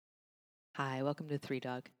Hi, welcome to Three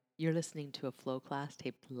Dog. You're listening to a flow class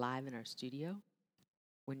taped live in our studio.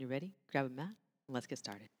 When you're ready, grab a mat and let's get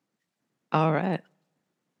started. All right.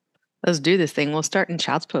 Let's do this thing. We'll start in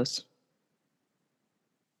child's pose.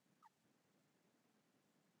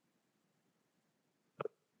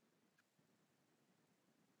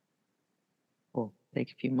 We'll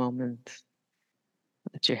take a few moments.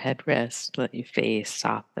 Let your head rest. Let your face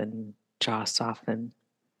soften, jaw soften.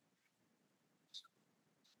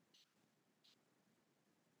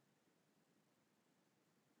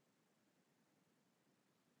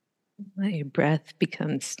 Let your breath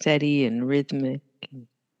become steady and rhythmic. And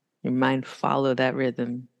your mind follow that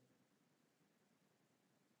rhythm.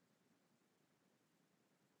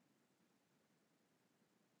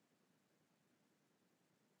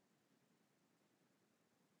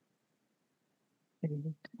 And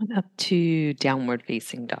come on up to downward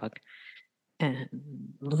facing dog. And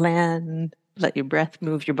land. Let your breath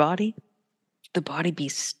move your body. The body be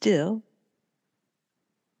still.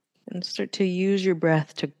 And start to use your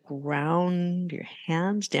breath to ground your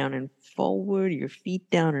hands down and forward, your feet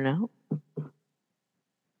down and out.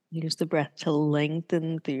 Use the breath to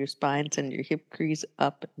lengthen through your spine, send your hip crease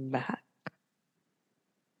up and back.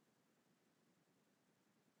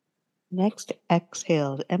 Next,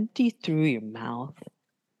 exhale, empty through your mouth.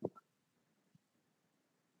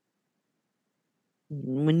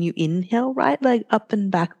 When you inhale, right leg up and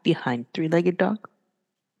back behind, three-legged dog.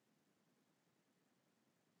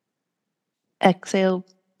 Exhale,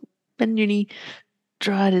 bend your knee,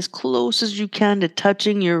 draw it as close as you can to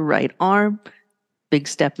touching your right arm. Big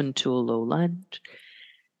step into a low lunge.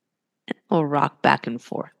 Or rock back and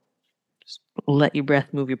forth. Just let your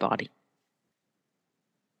breath move your body.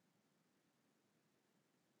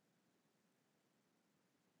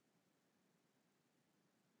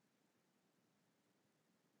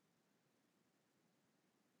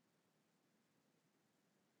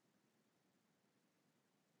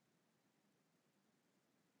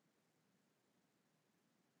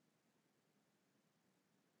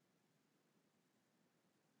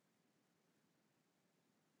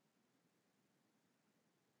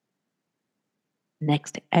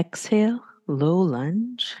 Next, exhale, low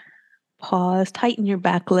lunge. Pause, tighten your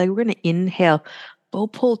back leg. We're going to inhale, bow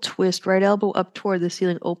pull twist, right elbow up toward the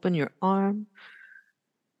ceiling, open your arm.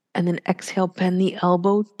 And then exhale, bend the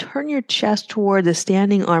elbow, turn your chest toward the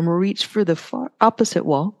standing arm, reach for the far opposite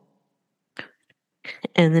wall.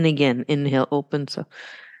 And then again, inhale, open, so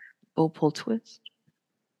bow pull twist.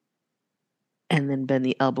 And then bend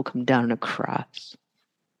the elbow, come down and across.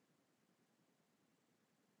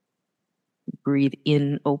 Breathe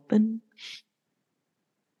in, open.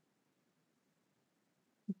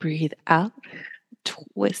 Breathe out,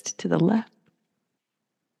 twist to the left.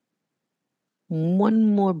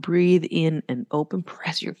 One more breathe in and open.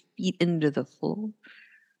 Press your feet into the floor.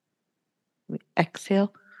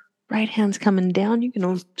 Exhale. Right hand's coming down. You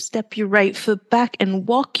can step your right foot back and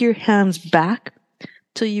walk your hands back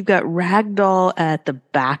till you've got ragdoll at the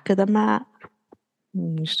back of the mat.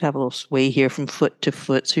 You just have a little sway here from foot to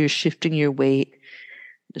foot. So you're shifting your weight,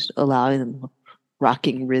 just allowing the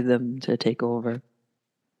rocking rhythm to take over.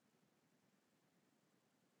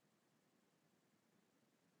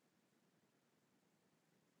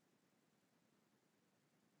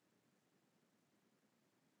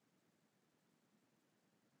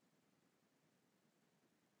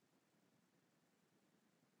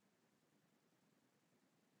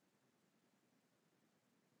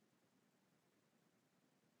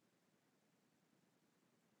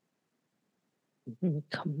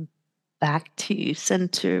 Come back to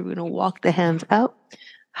center. We're going to walk the hands out.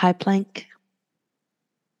 High plank.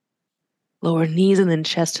 Lower knees and then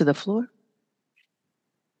chest to the floor.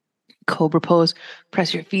 Cobra pose.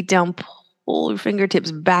 Press your feet down. Pull your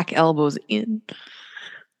fingertips back, elbows in.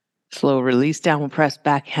 Slow release, downward press,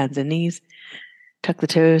 back, hands and knees. Tuck the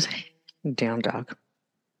toes, down dog.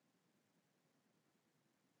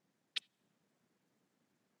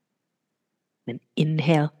 Then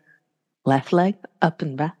inhale, left leg up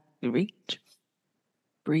and back, reach.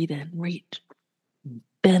 Breathe in, reach.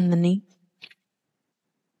 Bend the knee.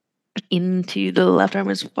 Into the left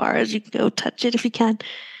arm as far as you can go. Touch it if you can.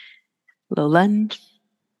 Low lunge.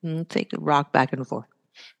 And take a rock back and forth.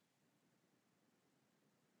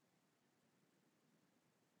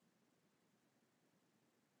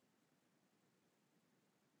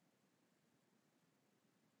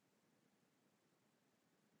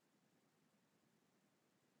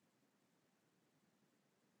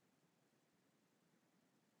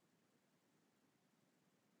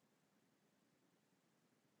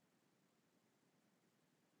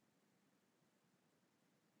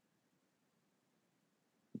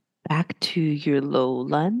 Back to your low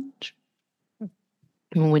lunge.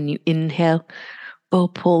 And when you inhale,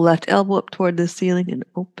 pull left elbow up toward the ceiling and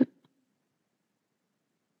open.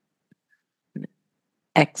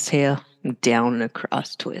 Exhale, down and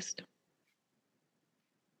across twist.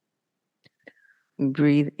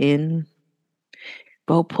 Breathe in,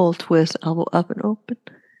 bow pull, twist, elbow up and open.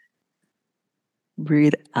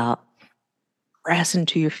 Breathe out, press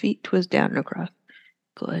into your feet, twist down and across.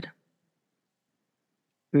 Good.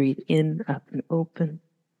 Breathe in, up and open.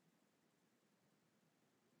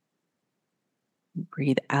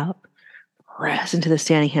 Breathe out, press into the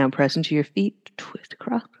standing hand, press into your feet, twist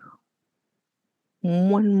across.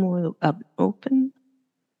 One more, up and open.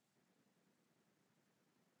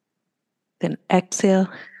 Then exhale,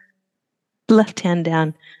 left hand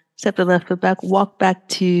down, step the left foot back, walk back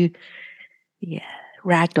to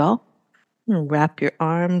ragdoll. Wrap your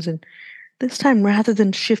arms, and this time rather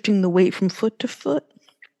than shifting the weight from foot to foot,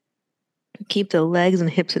 keep the legs and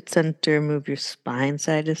hips at center, move your spine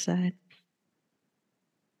side to side.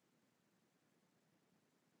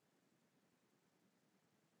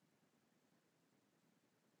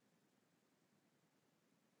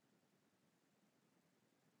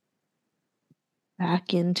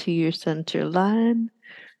 Back into your center line.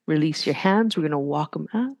 Release your hands. We're going to walk them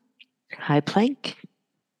out. High plank.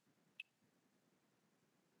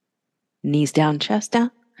 Knees down, chest down.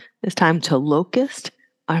 It's time to locust.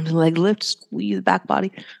 Arms and legs lift. Squeeze the back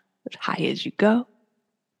body as high as you go.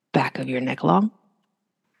 Back of your neck long.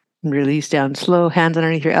 Release down slow. Hands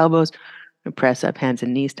underneath your elbows. And press up, hands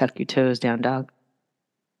and knees. Tuck your toes down, dog.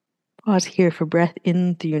 Pause here for breath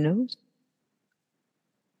in through your nose.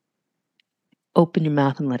 Open your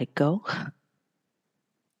mouth and let it go.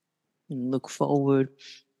 And look forward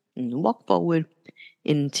and walk forward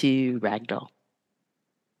into ragdoll.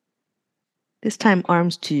 This time,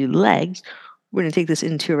 arms to legs. We're going to take this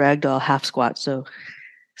into a ragdoll half squat. So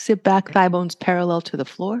sit back, thigh bones parallel to the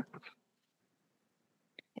floor.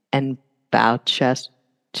 And bow chest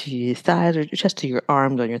to your thighs, or chest to your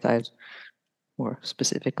arms on your thighs, more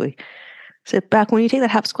specifically. Sit back. When you take that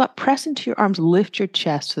half squat, press into your arms, lift your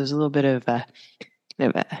chest. So there's a little bit of a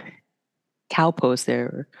cow pose there,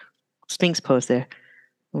 or sphinx pose there.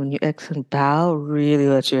 When you exhale, bow, really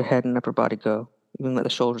let your head and upper body go. Even let the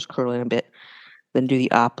shoulders curl in a bit. Then do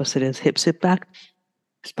the opposite as hips sit back.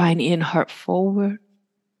 Spine in, heart forward.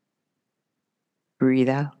 Breathe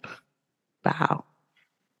out. Bow.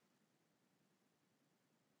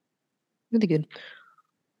 Really good.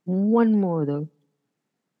 One more though.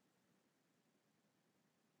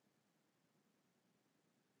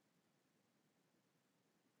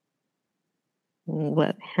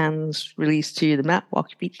 Let hands release to the mat.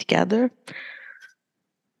 Walk your feet together.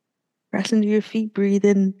 Press into your feet. Breathe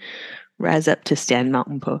in. Rise up to stand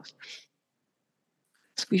mountain pose.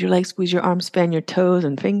 Squeeze your legs, squeeze your arms, span your toes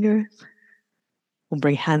and fingers. We'll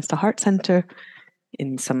bring hands to heart center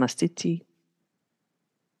in Samastiti.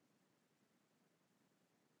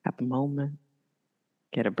 Have a moment.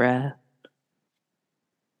 Get a breath.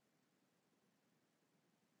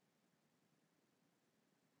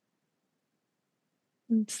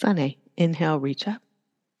 Sunny. Inhale, reach up.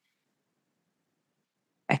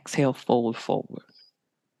 Exhale, fold forward.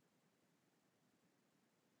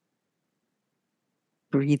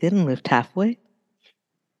 Breathe in, lift halfway.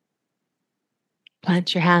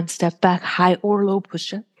 Plant your hands, step back, high or low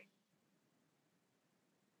push-up.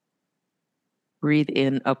 Breathe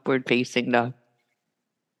in, upward facing dog.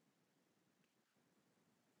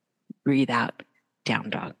 Breathe out, down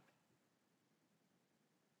dog.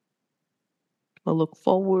 We'll look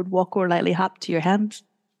forward, walk or lightly hop to your hands.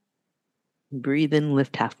 Breathe in,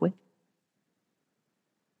 lift halfway.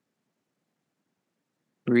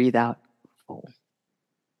 Breathe out, fold.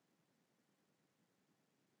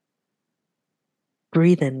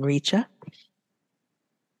 Breathe in, reach up.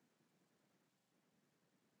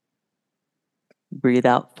 Breathe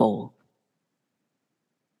out, fold.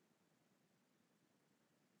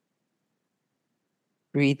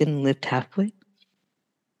 Breathe in, lift halfway.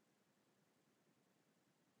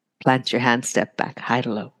 Plant your hands, step back, high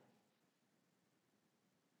to low.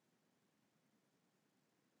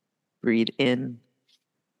 Breathe in.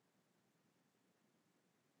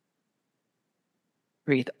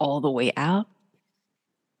 Breathe all the way out.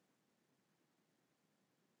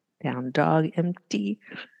 Down dog, empty.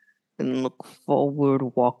 And look forward,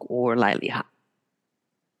 walk or lightly hop.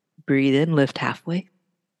 Breathe in, lift halfway.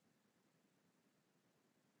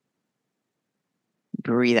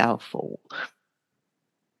 Breathe out, fold.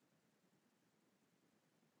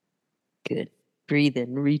 Good. Breathe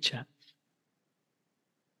in, reach up.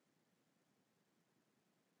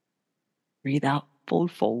 Breathe out,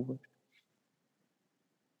 fold forward.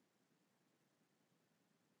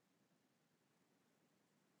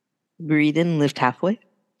 Breathe in, lift halfway.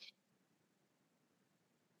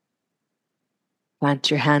 Plant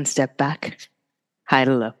your hand, step back, high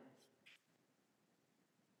to low.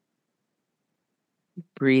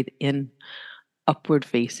 Breathe in, upward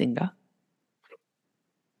facing dog.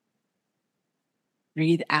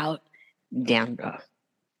 Breathe out, down dog.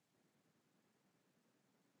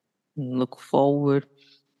 Look forward,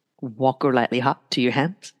 walk or lightly hop to your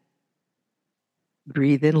hands.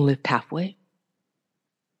 Breathe in, lift halfway.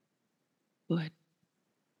 Good.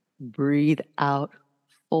 Breathe out,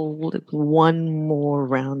 fold. One more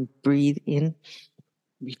round. Breathe in,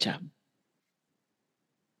 reach up.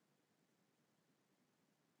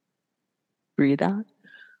 Breathe out,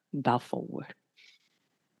 bow forward.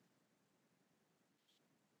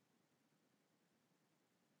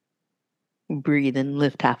 Breathe in,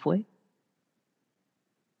 lift halfway.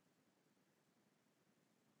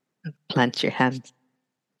 Plant your hands,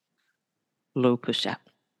 low push up.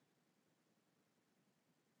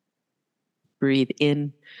 Breathe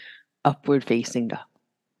in, upward facing dog.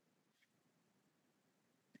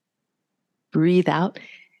 Breathe out,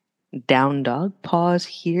 down dog. Pause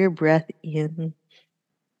here, breath in,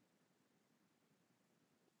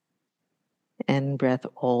 and breath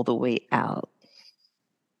all the way out.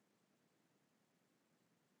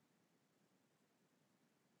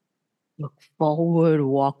 Look forward,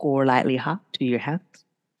 walk or lightly hop to your hands.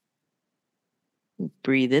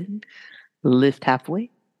 Breathe in, lift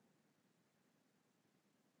halfway.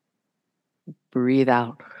 Breathe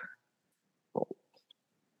out.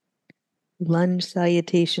 Lunge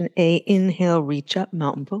salutation A. Inhale, reach up,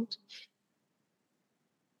 mountain pose.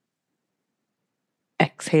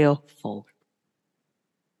 Exhale, fold.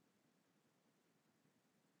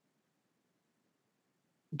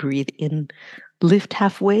 Breathe in, lift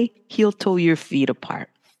halfway, heel toe your feet apart.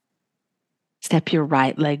 Step your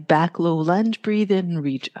right leg back, low lunge, breathe in,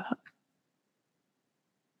 reach up.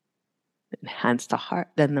 And hands to heart,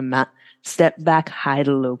 then the mat. Step back, high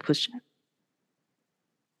to low push up.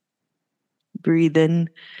 Breathe in,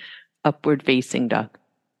 upward facing dog.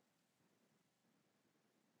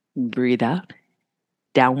 Breathe out,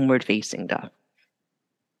 downward facing dog.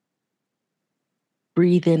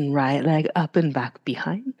 Breathe in, right leg up and back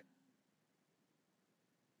behind.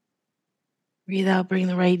 Breathe out, bring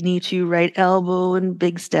the right knee to your right elbow and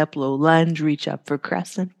big step, low lunge, reach up for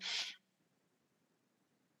crescent.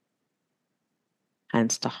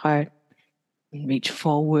 Hands to heart, reach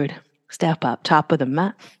forward, step up, top of the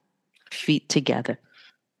mat, feet together.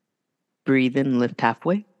 Breathe in, lift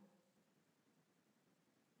halfway.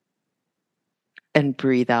 And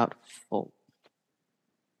breathe out, fold.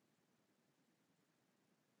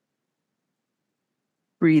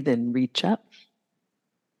 Breathe in, reach up,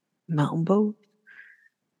 mountain pose.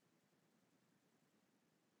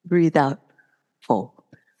 Breathe out, fold.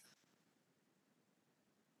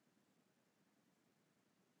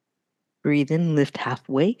 Breathe in, lift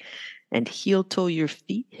halfway, and heel toe your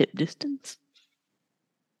feet hip distance.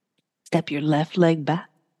 Step your left leg back.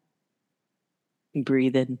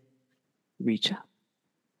 Breathe in, reach up.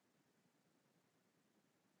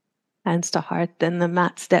 Hands to heart, then the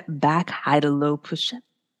mat, step back, high to low push up.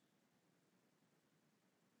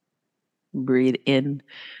 Breathe in,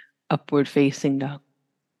 upward facing dog.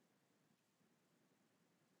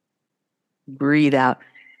 Breathe out,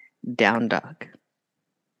 down dog.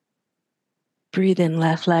 Breathe in,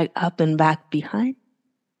 left leg up and back behind.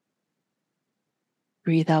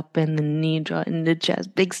 Breathe up, bend the knee, draw in the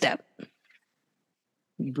chest, big step.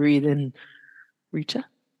 Breathe in, reach up.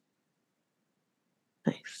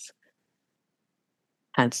 Nice.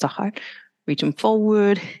 Hands to heart, reach them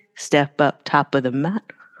forward, step up, top of the mat.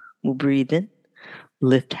 We'll breathe in,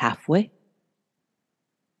 lift halfway.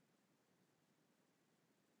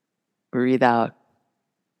 Breathe out,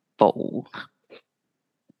 fold.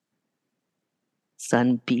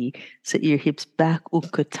 Sun B. Sit your hips back,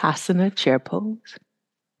 Utkatasana, chair pose.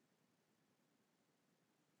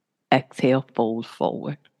 Exhale, fold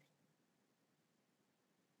forward.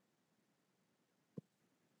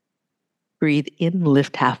 Breathe in,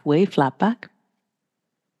 lift halfway, flat back.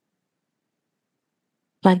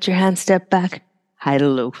 Plant your hands, step back, high to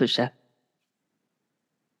low push up.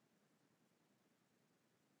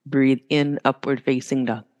 Breathe in, upward facing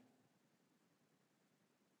dog.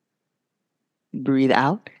 Breathe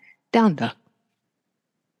out, down dog.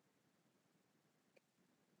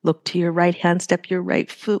 Look to your right hand, step your right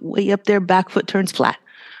foot way up there, back foot turns flat.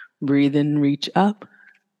 Breathe in, reach up.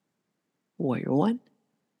 Warrior one.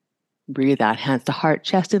 Breathe out, hands to heart,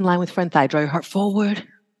 chest in line with front thigh. Draw your heart forward.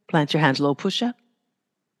 Plant your hands, low push up.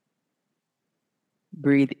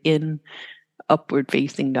 Breathe in, upward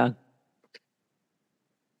facing dog.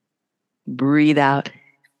 Breathe out,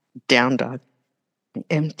 down dog.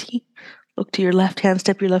 Empty. Look to your left hand,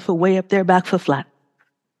 step your left foot way up there, back foot flat.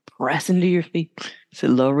 Press into your feet. Sit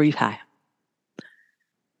low, reach high.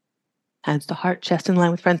 Hands to heart, chest in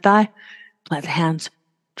line with front thigh. Plant the hands,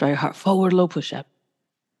 draw your heart forward, low push up.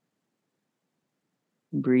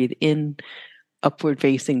 Breathe in, upward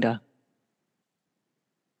facing dog.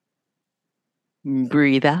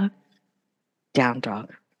 Breathe out, down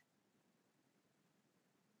dog.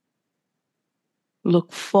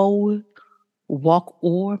 Look forward, walk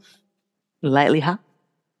or lightly hop.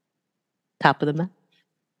 Top of the mat.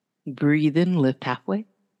 Breathe in, lift halfway.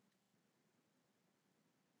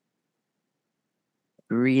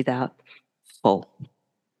 Breathe out, fold.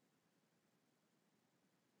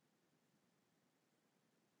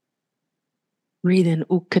 Breathe in,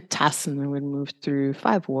 Utkatasana. We're going to move through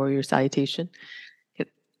 5 warrior salutation.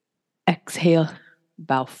 Exhale,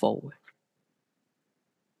 bow forward.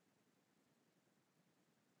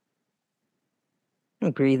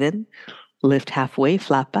 Breathe in, lift halfway,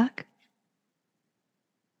 flat back.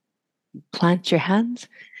 Plant your hands,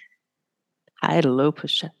 high to low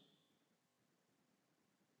push up.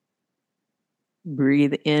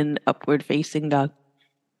 Breathe in, upward facing dog.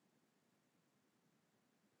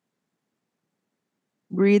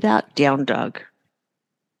 Breathe out, down dog.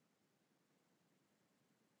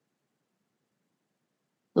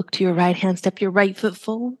 Look to your right hand, step your right foot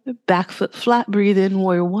forward, back foot flat. Breathe in,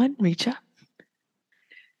 warrior 1, reach up.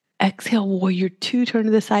 Exhale, warrior 2, turn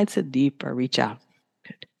to the side, sit deeper, reach out.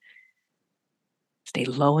 Good. Stay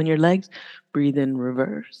low on your legs. Breathe in,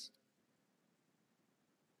 reverse.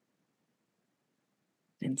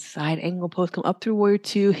 Then side angle pose, come up through warrior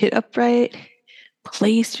 2, hit upright.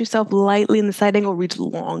 Place yourself lightly in the side angle, reach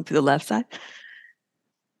long to the left side.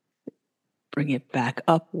 Bring it back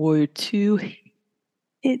up, warrior 2.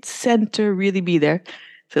 Hit center, really be there.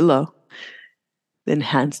 Sit low. Then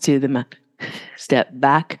hands to the mat. Step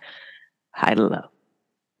back, high to low.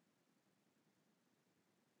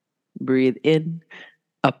 Breathe in,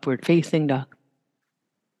 upward facing dog.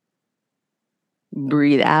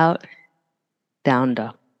 Breathe out, down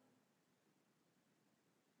dog.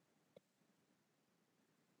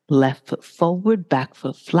 Left foot forward, back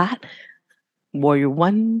foot flat. Warrior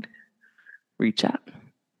 1, reach up.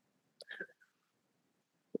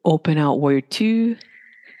 Open out, warrior 2.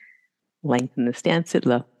 Lengthen the stance, sit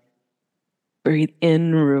low. Breathe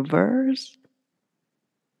in, reverse.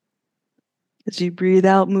 As you breathe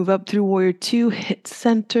out, move up through warrior 2, hit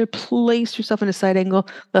center, place yourself in a side angle,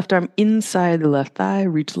 left arm inside the left thigh,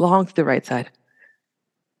 reach long to the right side.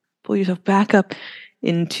 Pull yourself back up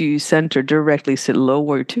into center, directly sit low,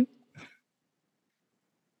 warrior 2.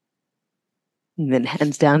 And then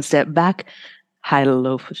hands down, step back, high to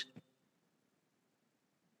low push.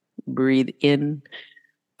 Breathe in,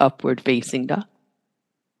 upward facing dog.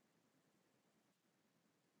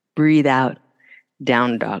 Breathe out,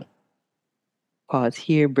 down dog. Pause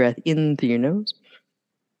here, breath in through your nose.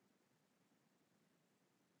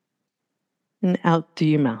 And out through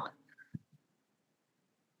your mouth.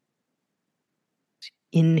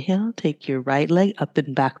 Inhale, take your right leg up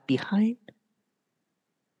and back behind.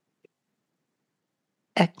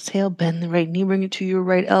 Exhale, bend the right knee, bring it to your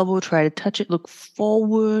right elbow. Try to touch it, look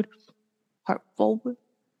forward, heart forward.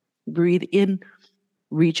 Breathe in,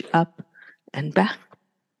 reach up and back.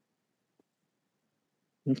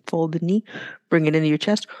 And fold the knee, bring it into your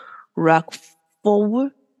chest. Rock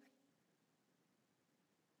forward.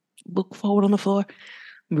 Look forward on the floor.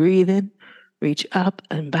 Breathe in, reach up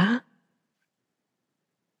and back.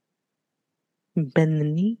 Bend the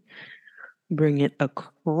knee, bring it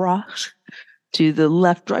across to the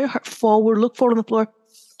left. Draw your heart forward, look forward on the floor.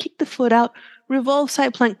 Kick the foot out, revolve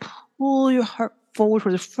side plank. Pull your heart forward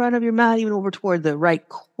towards the front of your mat, even over toward the right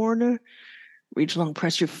corner. Reach long,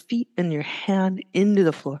 press your feet and your hand into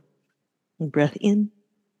the floor. Breath in,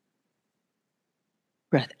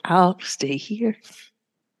 breath out, stay here.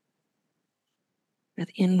 Breath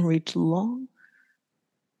in, reach long.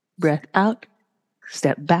 Breath out,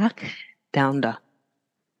 step back, down dog.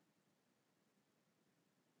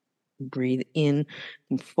 Breathe in,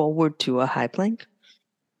 move forward to a high plank.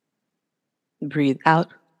 Breathe out,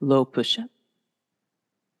 low push-up.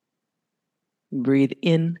 Breathe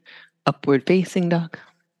in, upward facing dog.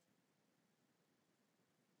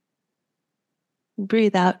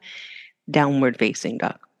 Breathe out, downward facing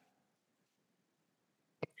dog.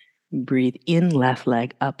 Breathe in, left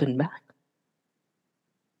leg up and back.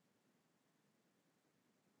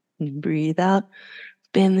 Breathe out,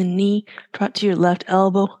 bend the knee, trot to your left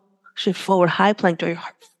elbow, shift forward, high plank, draw your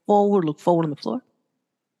heart forward, look forward on the floor.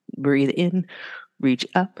 Breathe in, reach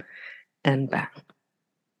up and back.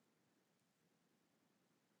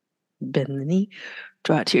 Bend the knee,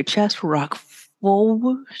 draw it to your chest, rock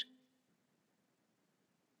forward.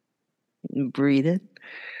 And breathe in,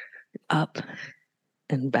 up,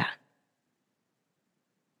 and back.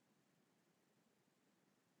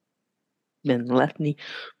 Bend the left knee,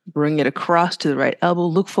 bring it across to the right elbow,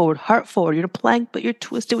 look forward, heart forward. You're in a plank, but you're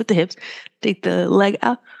twisted with the hips. Take the leg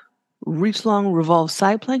out, reach long, revolve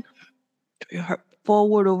side plank. Draw your heart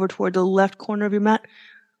forward over toward the left corner of your mat.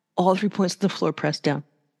 All 3 points of the floor, press down.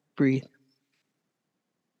 Breathe.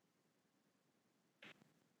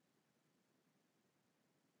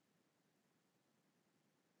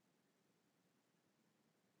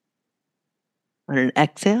 On an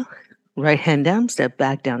exhale, right hand down, step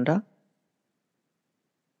back, down dog.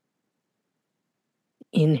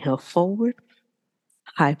 Inhale forward,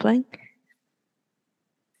 high plank.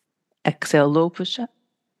 Exhale, low push-up.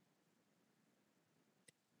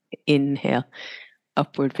 Inhale,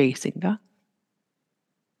 upward facing dog.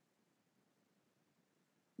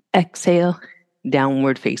 Exhale,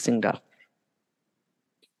 downward facing dog.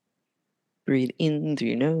 Breathe in through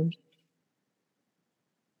your nose.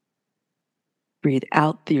 Breathe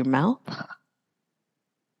out through your mouth.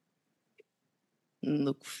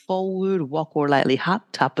 Look forward, walk or lightly hop,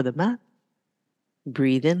 top of the mat.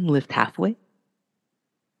 Breathe in, lift halfway.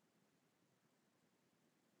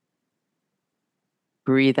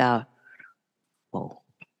 Breathe out, fold.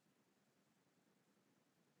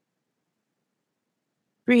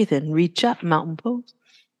 Breathe in, reach up, mountain pose.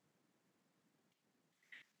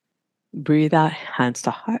 Breathe out, hands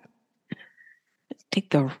to heart.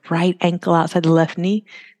 Take the right ankle outside the left knee.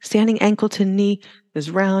 Standing ankle to knee is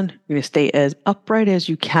round. You're going to stay as upright as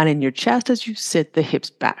you can in your chest as you sit the hips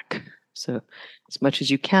back. So as much as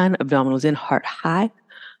you can, abdominals in, heart high.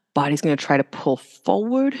 Body's going to try to pull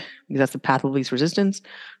forward because that's the path of least resistance.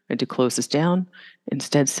 We're going to close this down.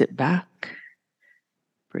 Instead, sit back.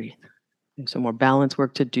 Breathe. There's some more balance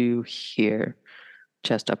work to do here.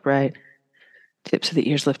 Chest upright. Tips of the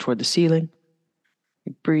ears lift toward the ceiling.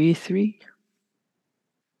 Breathe. 3,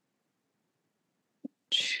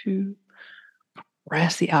 2.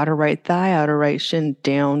 Press the outer right thigh, outer right shin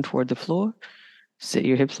down toward the floor. Sit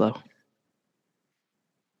your hips low.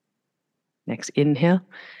 Next inhale.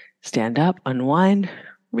 Stand up, unwind,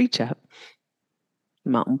 reach up.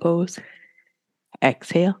 Mountain pose.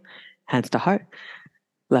 Exhale. Hands to heart.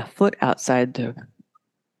 Left foot outside the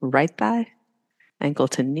right thigh. Ankle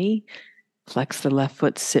to knee. Flex the left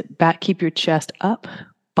foot, sit back, keep your chest up.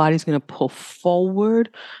 Body's going to pull forward,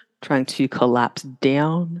 trying to collapse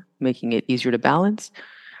down, making it easier to balance.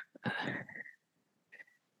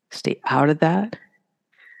 Stay out of that.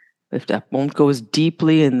 Lift up. Won't go as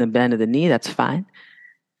deeply in the bend of the knee. That's fine.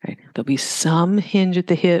 Right. There'll be some hinge at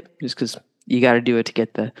the hip just because you got to do it to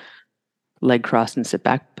get the leg crossed and sit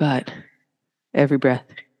back. But every breath,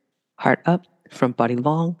 heart up, front body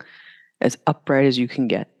long, as upright as you can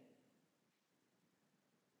get.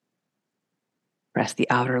 Press the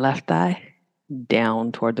outer left thigh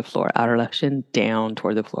down toward the floor. Outer left shin down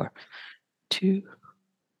toward the floor. 2.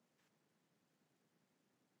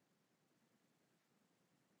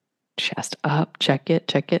 Chest up. Check it.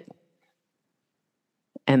 Check it.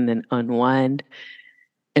 And then unwind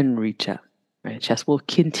and reach up. Right? Chest will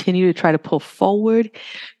continue to try to pull forward.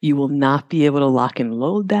 You will not be able to lock and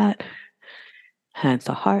load that. Hands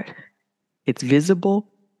to heart. It's visible.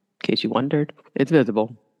 In case you wondered, it's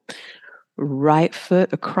visible. Right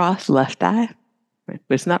foot across left thigh. Right?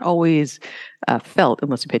 But it's not always felt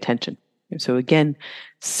unless you pay attention. And so again,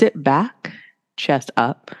 sit back, chest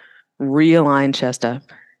up, realign chest up.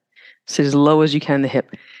 Sit as low as you can in the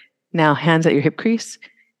hip. Now hands at your hip crease.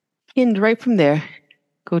 Hinge right from there.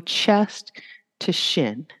 Go chest to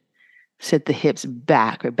shin. Sit the hips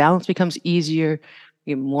back. Right? Balance becomes easier.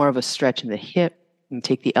 You get more of a stretch in the hip. And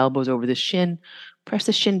take the elbows over the shin. Press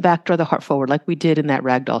the shin back, draw the heart forward like we did in that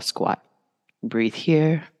ragdoll squat. Breathe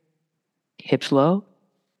here. Hips low,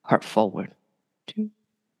 heart forward. 2.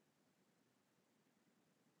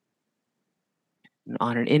 And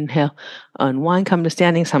on an inhale, unwind, come to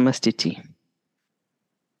standing samastiti.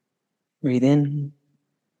 Breathe in.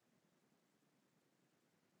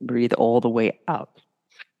 Breathe all the way out.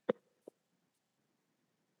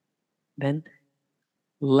 Then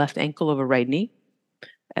left ankle over right knee.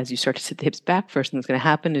 As you start to sit the hips back, first thing that's going to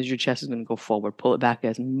happen is your chest is going to go forward. Pull it back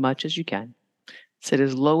as much as you can. Sit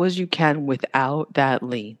as low as you can without that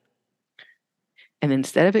lean. And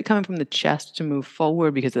instead of it coming from the chest to move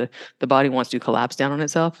forward because the body wants to collapse down on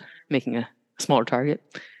itself, making a smaller target,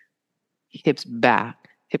 hips back,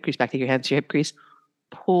 hip crease back, take your hands to your hip crease,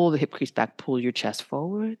 pull the hip crease back, pull your chest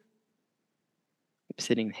forward,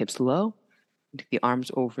 sitting hips low, take the arms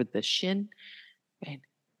over the shin, and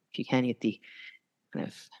If you can, get the kind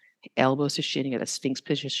of elbows to shin, you get a sphinx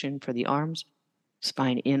position for the arms.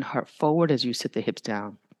 Spine in, heart forward as you sit the hips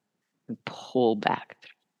down and pull back.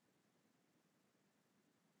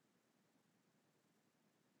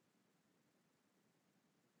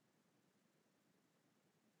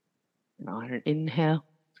 And on an inhale,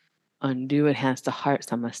 undo it, hands to heart,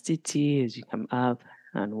 samastiti as you come up,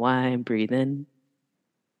 unwind, breathe in.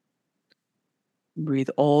 Breathe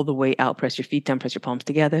all the way out, press your feet down, press your palms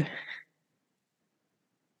together.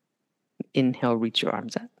 Inhale, reach your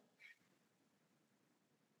arms up.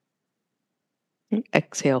 And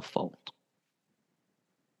exhale, fold.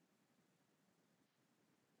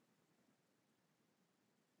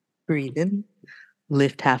 Breathe in,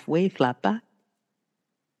 lift halfway, flat back.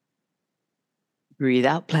 Breathe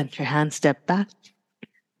out, plant your hands, step back.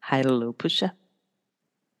 High to low push up.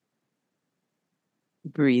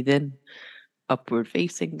 Breathe in, upward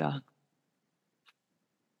facing dog.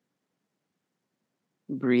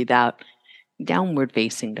 Breathe out, downward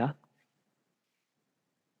facing dog.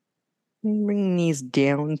 And bring knees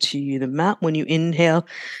down to the mat. When you inhale,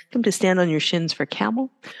 come to stand on your shins for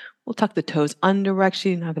camel. We'll tuck the toes under. We're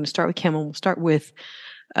actually not going to start with camel. We'll start with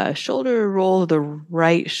a shoulder roll of the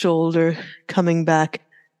right shoulder, coming back,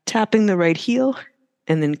 tapping the right heel,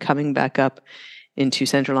 and then coming back up into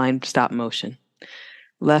center line stop motion.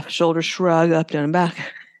 Left shoulder shrug up, down, and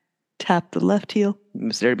back. Tap the left heel.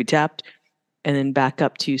 It's there to be tapped. And then back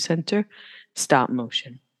up to center, stop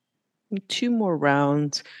motion. And 2 more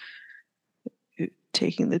rounds.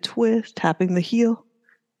 Taking the twist, tapping the heel,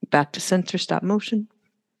 back to center, stop motion.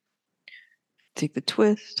 Take the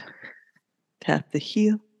twist, tap the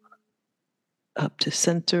heel, up to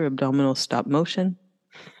center, abdominal stop motion.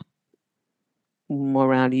 1 more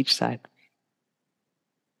round each side.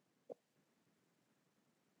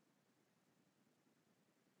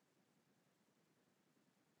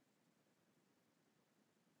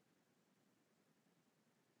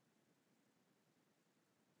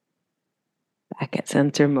 Back at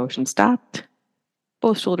center, motion stopped.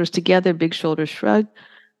 Both shoulders together, big shoulder shrug.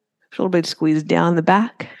 Shoulder blades squeeze down the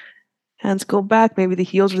back. Hands go back. Maybe the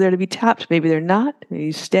heels are there to be tapped. Maybe they're not. Maybe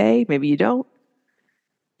you stay. Maybe you don't.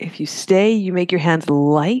 If you stay, you make your hands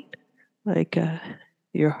light, like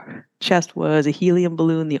your chest was a helium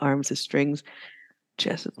balloon, the arms as strings.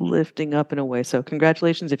 Chest is lifting up and away. So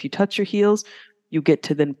congratulations. If you touch your heels, you get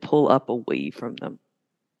to then pull up away from them.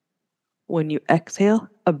 When you exhale,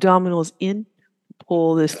 abdominals in,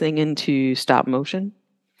 pull this thing into stop motion.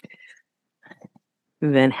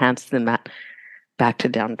 Then hands to the mat, back to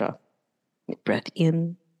down dog. Breath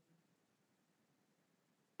in.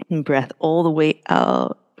 And breath all the way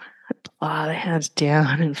out. Draw the hands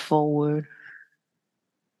down and forward.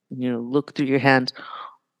 Look through your hands.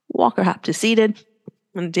 Walk or hop to seated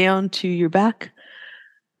and down to your back.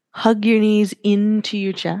 Hug your knees into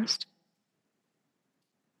your chest.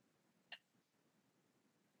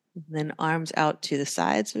 Then arms out to the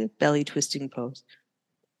sides with belly twisting pose.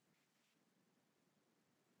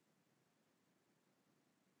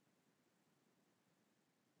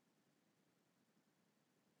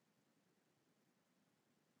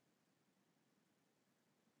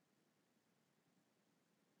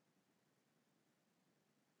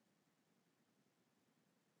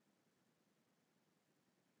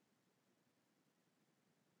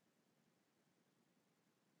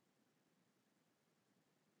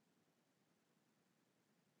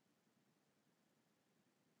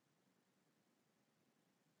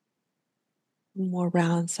 More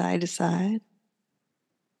round side to side.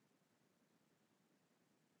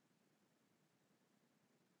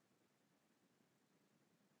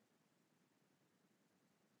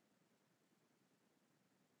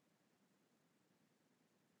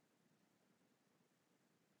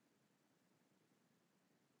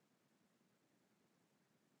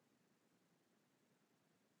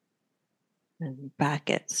 And back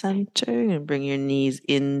at center and bring your knees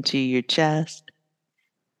into your chest.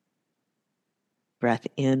 Breath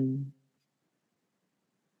in.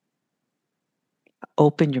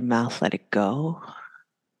 Open your mouth, let it go.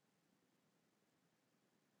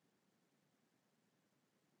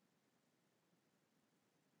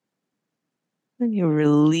 And you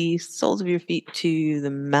release soles of your feet to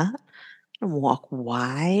the mat and walk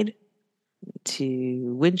wide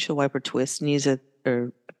to windshield wiper twist, knees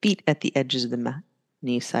or feet at the edges of the mat,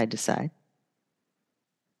 knees side to side.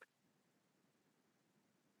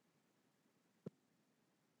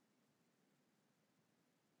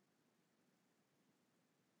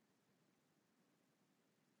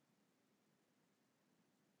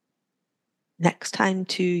 Next time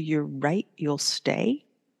to your right, you'll stay.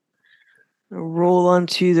 Roll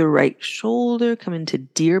onto the right shoulder, come into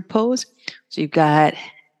deer pose. So you've got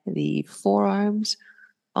the forearms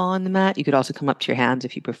on the mat. You could also come up to your hands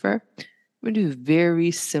if you prefer. We're going to do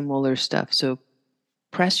very similar stuff. So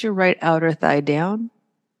press your right outer thigh down.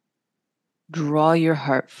 Draw your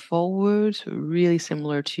heart forward. So really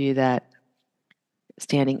similar to that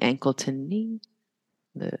standing ankle to knee,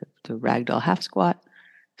 the ragdoll half squat.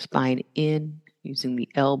 Spine in, using the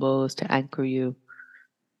elbows to anchor you.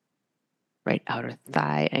 Right outer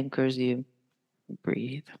thigh anchors you.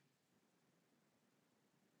 Breathe.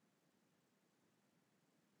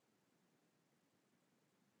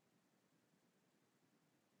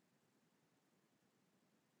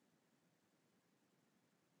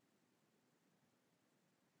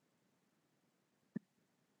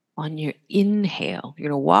 On your inhale, you're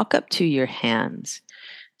going to walk up to your hands.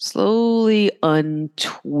 Slowly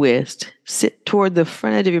untwist. Sit toward the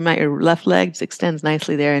front edge of your mat. Your left leg extends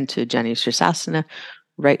nicely there into janu sirsasana.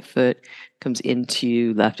 Right foot comes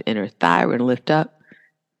into left inner thigh. We're going to lift up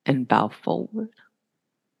and bow forward.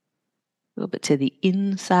 A little bit to the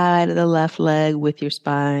inside of the left leg with your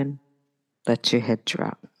spine. Let your head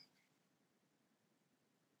drop.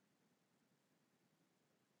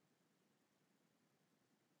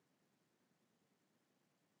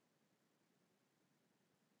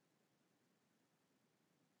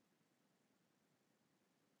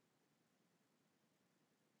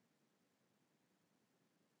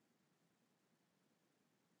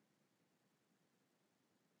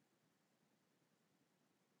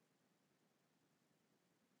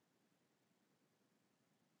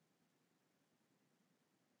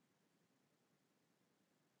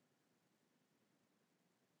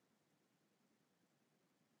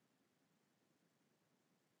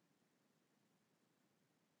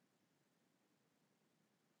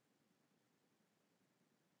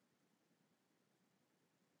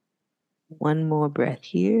 One more breath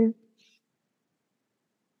here.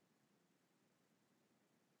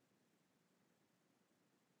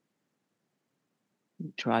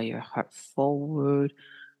 Draw your heart forward.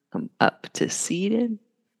 Come up to seated.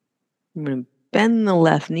 I'm going to bend the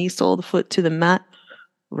left knee, sole of the foot to the mat.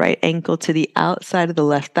 Right ankle to the outside of the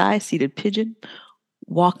left thigh, seated pigeon.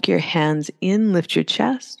 Walk your hands in, lift your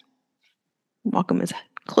chest. Walk them as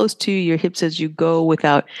close to your hips as you go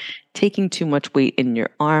without taking too much weight in your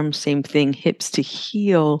arms. Same thing, hips to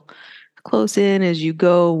heel. Close in as you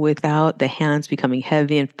go without the hands becoming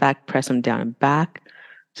heavy. In fact, press them down and back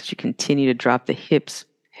so you continue to drop the hips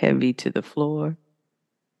heavy to the floor.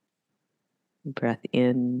 Breath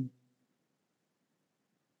in.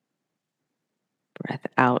 Breath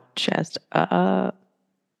out, chest up.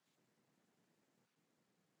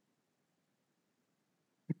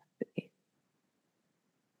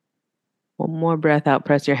 One more breath out.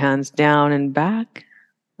 Press your hands down and back.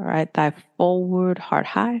 All right, thigh forward, heart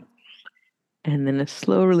high. And then a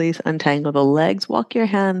slow release, untangle the legs. Walk your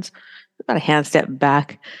hands about a hand step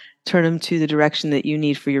back. Turn them to the direction that you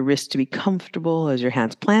need for your wrists to be comfortable as your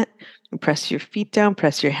hands plant. And press your feet down,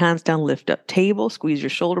 press your hands down, lift up table. Squeeze your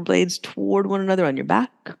shoulder blades toward one another on your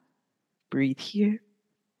back. Breathe here.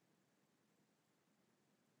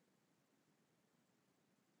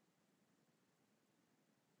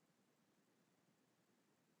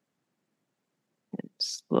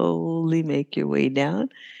 Slowly make your way down.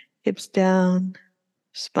 Hips down.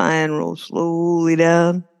 Spine rolls slowly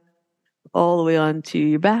down. All the way onto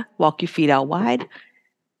your back. Walk your feet out wide.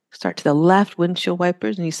 Start to the left, windshield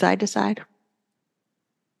wipers, knee side to side.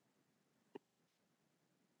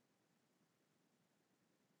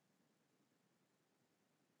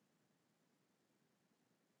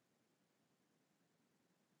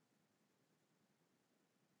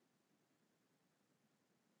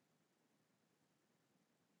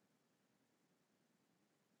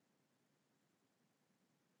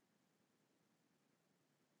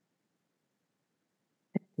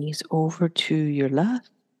 Knees over to your left.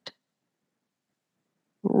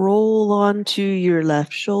 Roll onto your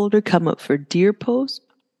left shoulder. Come up for deer pose.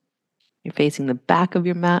 You're facing the back of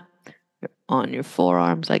your mat. You're on your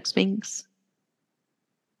forearms like Sphinx.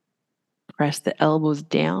 Press the elbows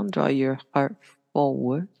down. Draw your heart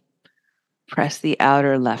forward. Press the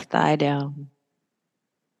outer left thigh down.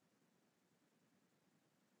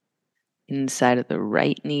 Inside of the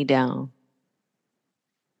right knee down.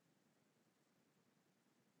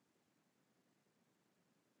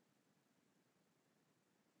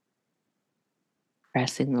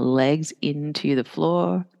 Pressing the legs into the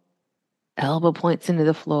floor. Elbow points into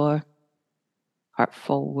the floor. Heart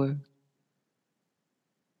forward.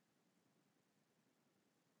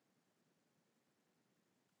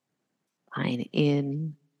 Spine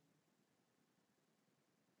in.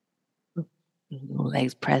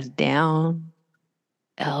 Legs pressed down,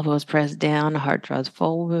 elbows pressed down, heart draws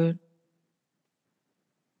forward.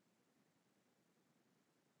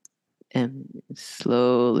 And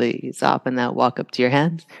slowly soften that walk up to your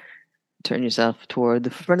hands. Turn yourself toward the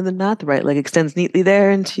front of the mat. The right leg extends neatly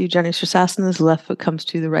there into janu sirsasana. The left foot comes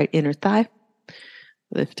to the right inner thigh.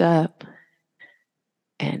 Lift up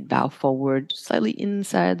and bow forward slightly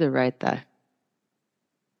inside the right thigh.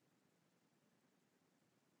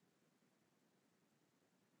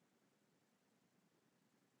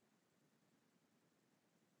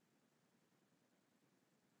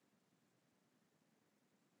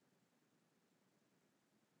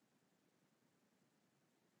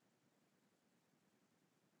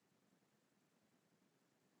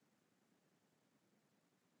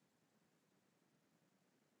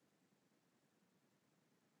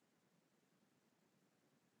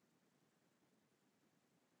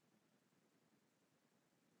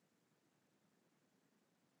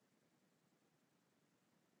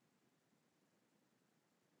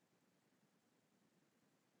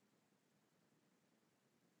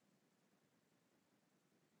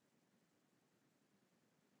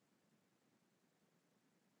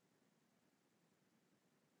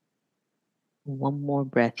 One more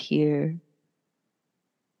breath here.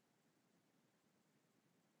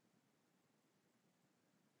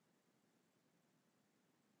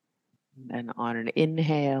 And on an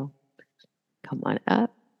inhale, come on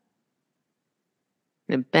up.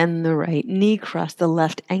 And bend the right knee, cross the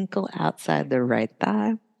left ankle outside the right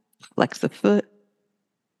thigh. Flex the foot.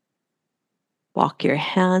 Walk your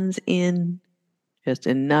hands in just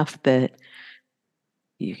enough that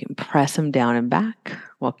you can press them down and back.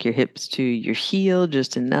 Walk your hips to your heel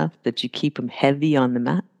just enough that you keep them heavy on the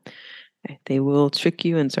mat. They will trick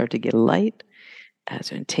you and start to get light.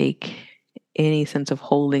 As you take any sense of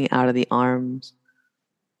holding out of the arms,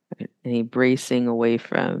 any bracing away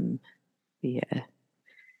from the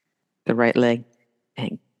right leg,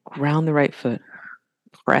 and ground the right foot.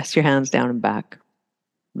 Press your hands down and back.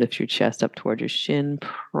 Lift your chest up toward your shin.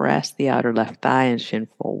 Press the outer left thigh and shin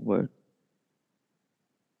forward.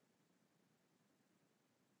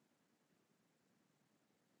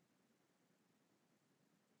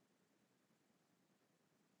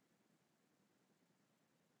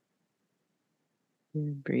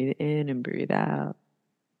 And breathe in and breathe out.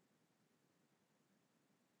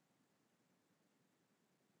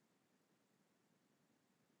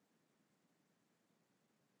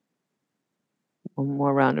 One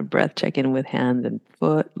more round of breath. Check in with hands and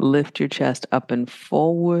foot. Lift your chest up and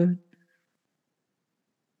forward.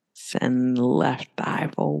 Send the left thigh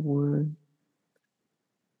forward.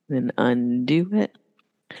 Then undo it.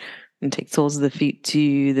 And take soles of the feet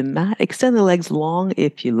to the mat. Extend the legs long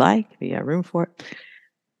if you like. If you have room for it.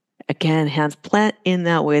 Again, hands plant in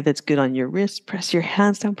that way that's good on your wrists. Press your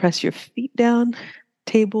hands down. Press your feet down.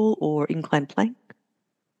 Table or inclined plank.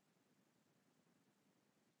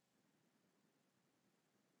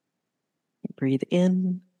 Breathe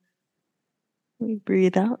in. We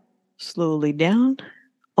breathe out. Slowly down.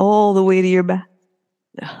 All the way to your back.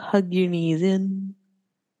 Hug your knees in.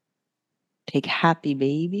 Take happy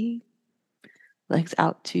baby. Legs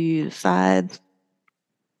out to the sides.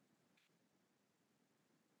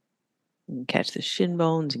 You can catch the shin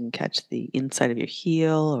bones. You can catch the inside of your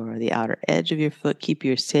heel or the outer edge of your foot. Keep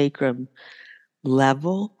your sacrum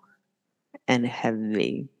level and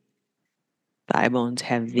heavy. Thigh bones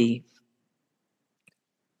heavy.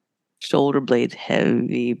 Shoulder blades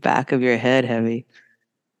heavy. Back of your head heavy.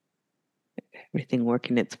 Everything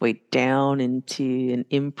working its way down into an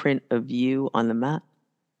imprint of you on the mat.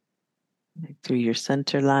 Through your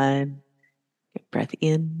center line. Get breath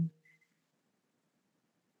in.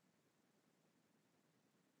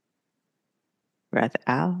 Breath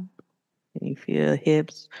out. And you feel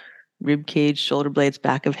hips, rib cage, shoulder blades,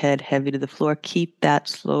 back of head heavy to the floor. Keep that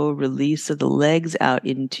slow release of the legs out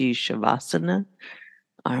into Shavasana.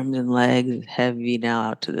 Arms and legs heavy now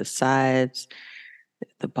out to the sides.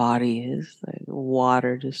 The body is like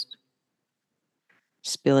water just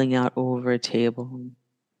spilling out over a table,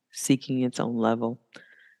 seeking its own level.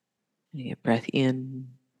 And you get breath in.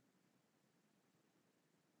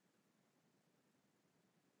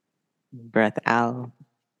 Breath out.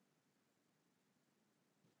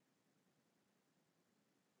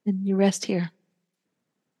 And you rest here.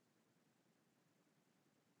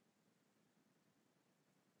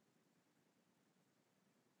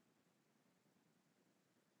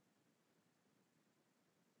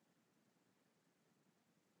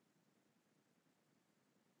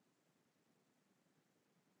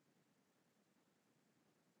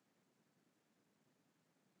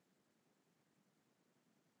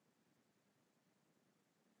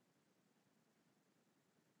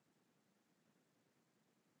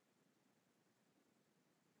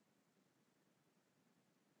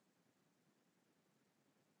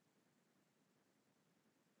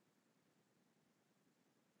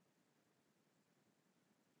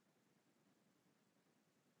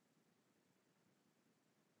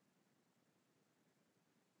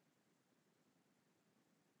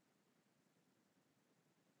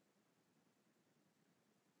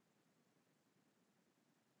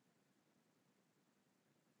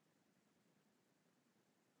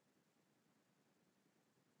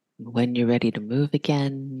 When you're ready to move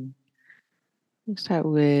again, you start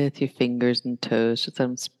with your fingers and toes, just let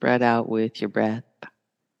them spread out with your breath.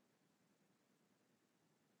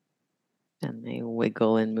 And they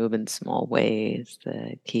wiggle and move in small ways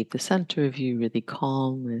that keep the center of you really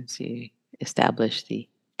calm as you establish the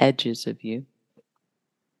edges of you.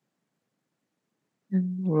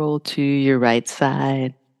 And roll to your right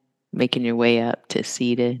side, making your way up to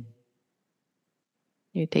seated.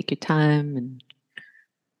 You take your time and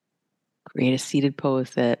create a seated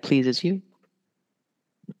pose that pleases you.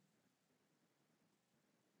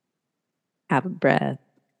 Have a breath.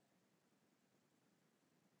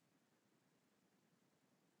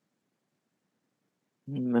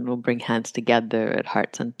 And then we'll bring hands together at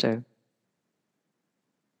heart center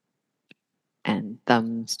and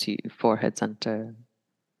thumbs to forehead center.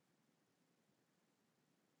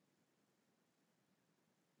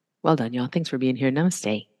 Well done, y'all. Thanks for being here.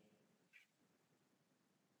 Namaste.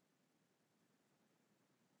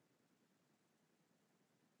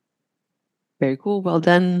 Very cool. Well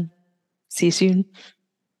done. See you soon.